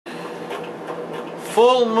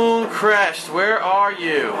Full moon crest, where are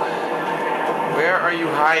you? Where are you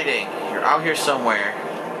hiding? You're out here somewhere.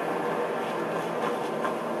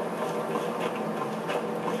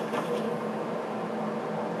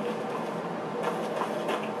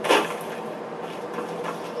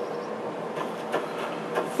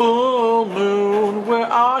 Full moon, where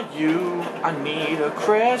are you? I need a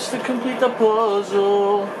crest to complete the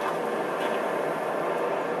puzzle.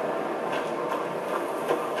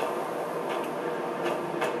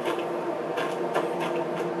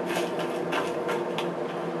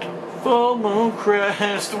 Full moon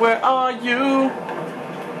crest, where are you?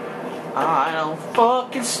 I don't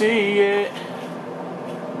fucking see it.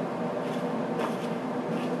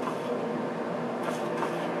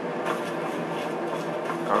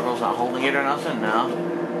 Gargoyle's not holding it or nothing? No.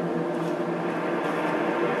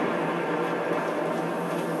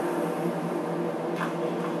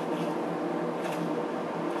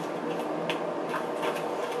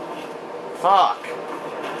 Fuck.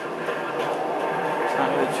 It's not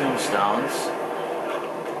near the tombstones.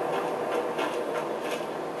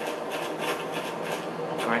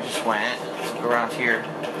 That's where I just went. Let's go around here.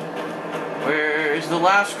 Where's the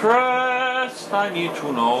last crest? I need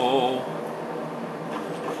to know.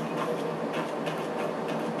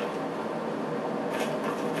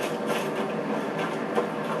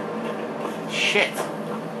 Shit.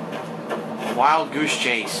 A wild goose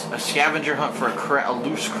chase. A scavenger hunt for a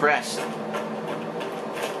loose crest.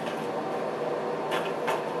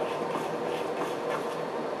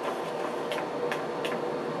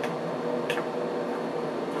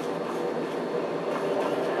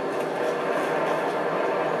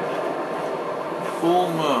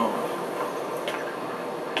 Full moon.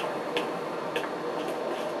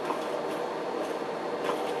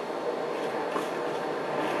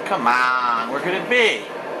 Come on, where could it be?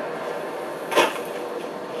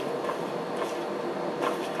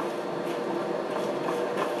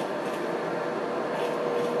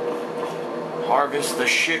 Harvest the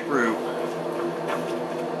shit root.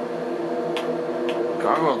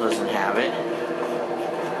 Gargoyle doesn't have it.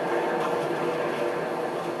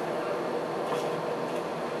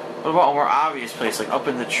 What about a more obvious place, like up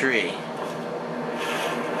in the tree?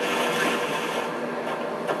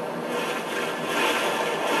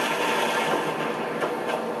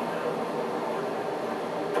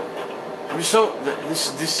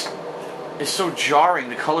 This is so jarring.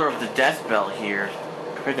 The color of the death bell here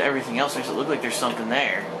compared to everything else makes it look like there's something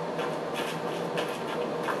there.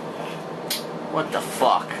 What the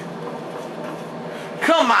fuck?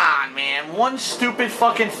 Come on, man! One stupid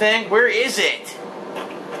fucking thing. Where is it?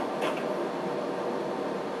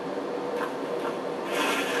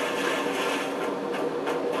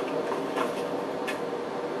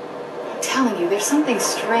 I'm telling you, there's something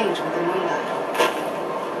strange with the moonlight.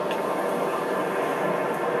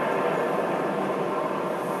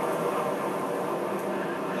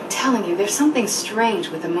 There's something strange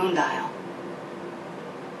with the moon dial.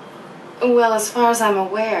 Well, as far as I'm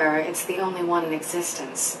aware, it's the only one in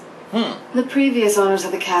existence. The previous owners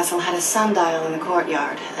of the castle had a sundial in the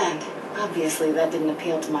courtyard, and obviously that didn't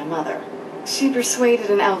appeal to my mother. She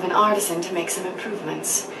persuaded an elven artisan to make some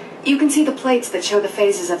improvements. You can see the plates that show the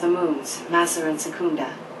phases of the moons, Massa and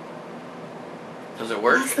Secunda. Does it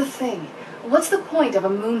work? That's the thing. What's the point of a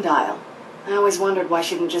moon dial? I always wondered why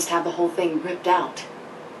she didn't just have the whole thing ripped out.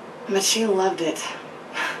 But she loved it.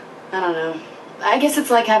 I don't know. I guess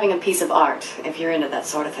it's like having a piece of art, if you're into that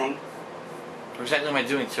sort of thing. What exactly am I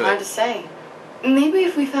doing to it? Hard to say. Maybe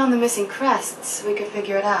if we found the missing crests, we could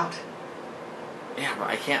figure it out. Yeah, but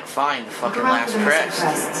I can't find the fucking last crest.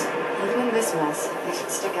 Crests. Even in this mess, they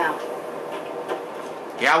should stick out.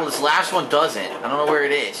 Yeah, well, this last one doesn't. I don't know where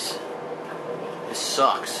it is. This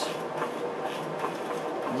sucks.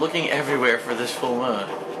 I'm looking everywhere for this full moon.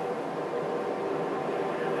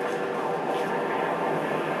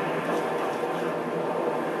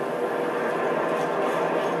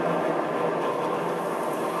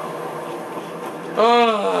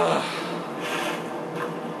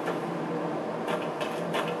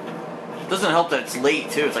 Doesn't help that it's late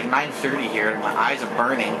too. It's like 9:30 here and my eyes are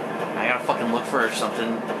burning. I gotta fucking look for something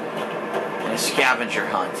in a scavenger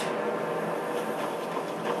hunt.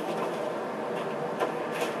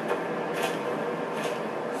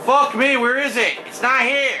 Fuck me, where is it? It's not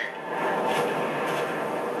here.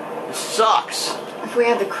 This sucks. If we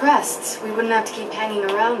had the crests, we wouldn't have to keep hanging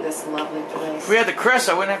around this lovely place. If we had the crests,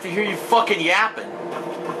 I wouldn't have to hear you fucking yapping.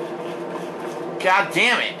 God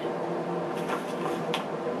damn it.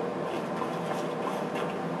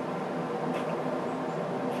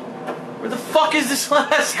 Where the fuck is this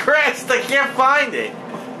last crest? I can't find it.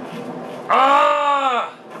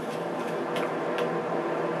 Ah!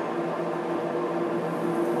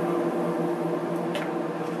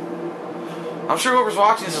 I'm sure whoever's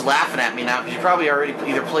watching this is laughing at me now because you probably already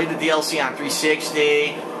either played the DLC on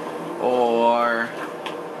 360 or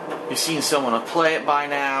you've seen someone play it by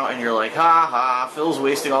now and you're like, ha ha, Phil's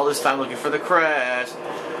wasting all this time looking for the crest.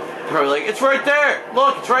 You're probably like, it's right there.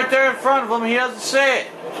 Look, it's right there in front of him and he doesn't see it.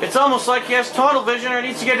 It's almost like he has tunnel vision or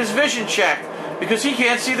needs to get his vision checked because he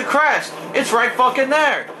can't see the crest. It's right fucking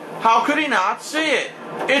there. How could he not see it?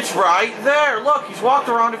 It's right there. Look, he's walked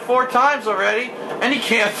around it 4 times already and he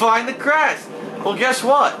can't find the crest. Well, guess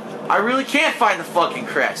what? I really can't find the fucking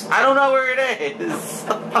crest. I don't know where it is.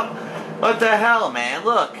 What the hell, man?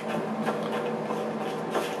 Look.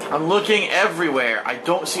 I'm looking everywhere. I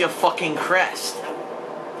don't see a fucking crest.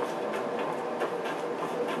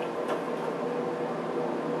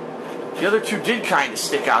 The other two did kind of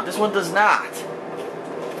stick out. This one does not.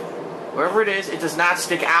 Wherever it is, it does not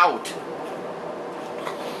stick out.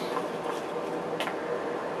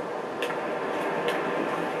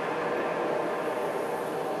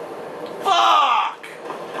 Fuck!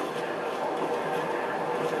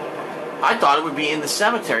 I thought it would be in the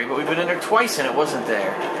cemetery, but we've been in there twice and it wasn't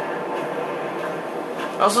there.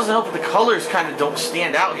 It also doesn't help that the colors kind of don't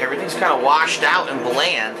stand out here. Everything's kind of washed out and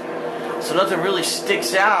bland. So nothing really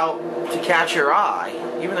sticks out to catch your eye.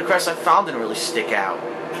 Even the crest I found didn't really stick out.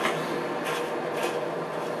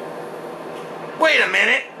 Wait a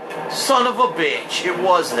minute! Son of a bitch, it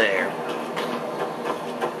was there.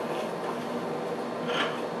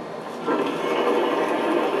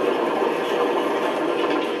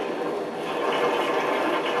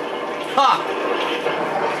 Ha!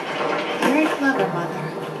 Very clever, Mother.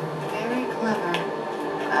 Very clever.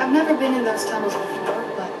 I've never been in those tunnels before,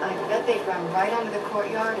 but I bet they'd run right onto the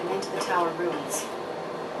courtyard and into the tower ruins.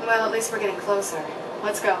 Well, at least we're getting closer.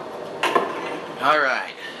 Let's go.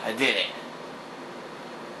 Alright, I did it.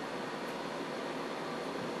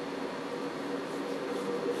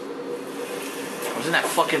 I was in that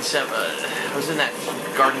fucking I was in that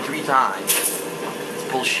garden 3 times. It's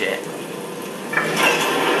bullshit.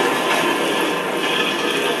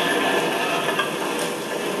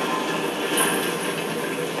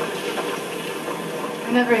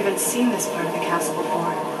 I've never even seen this part of the castle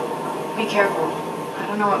before. Be careful. I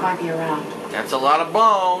don't know what might be around. That's a lot of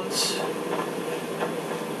bones.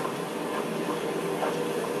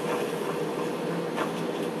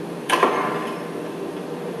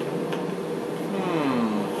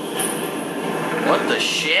 What the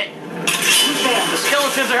shit? Who's there? The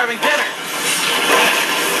skeletons are having dinner.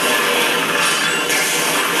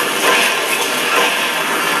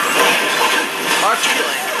 Hard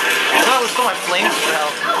feeling. I thought it was for my flame spell.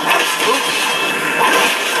 Oops.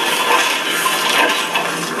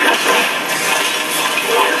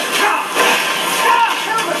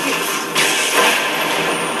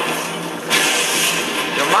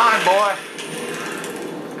 You're mine, boy.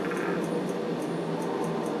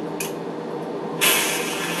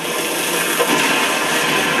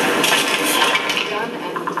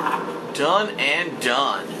 Done and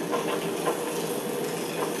done.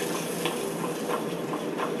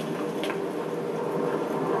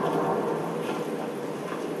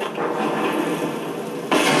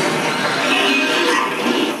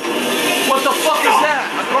 What the fuck is that?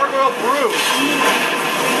 A gargoyle brew.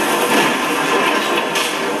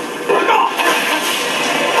 Done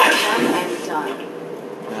and done.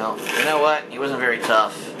 Well, you know what? He wasn't very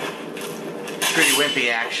tough. Pretty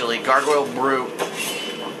wimpy, actually. Gargoyle brew.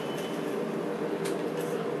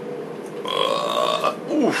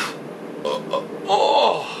 Oof.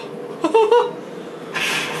 Oh.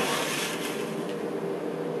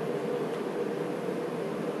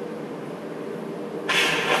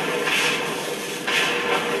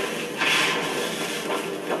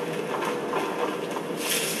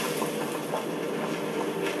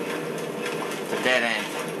 It's a dead end.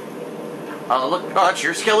 Oh, look. Oh, that's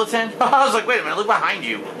your skeleton? I was like, wait a minute, look behind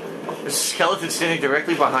you. There's a skeleton standing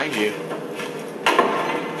directly behind you.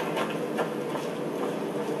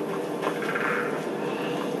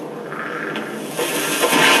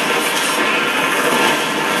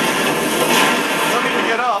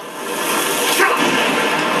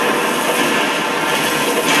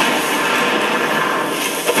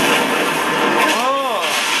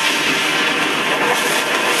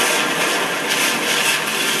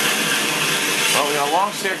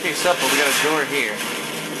 Staircase up, but we got a door here.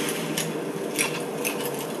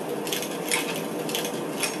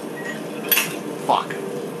 Fuck.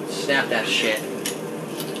 Snap that shit.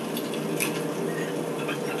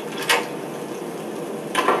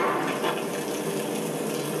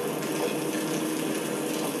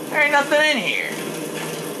 There ain't nothing in here.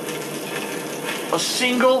 A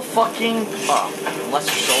single fucking... Oh,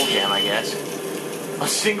 lesser soul gem, I guess. A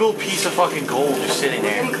single piece of fucking gold just sitting We're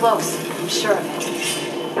there. getting close. I'm sure of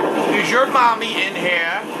it. Is your mommy in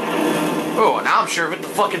here? Oh, now I'm sure of it. The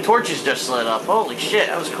fucking torches just lit up. Holy shit,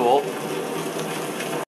 that was cool.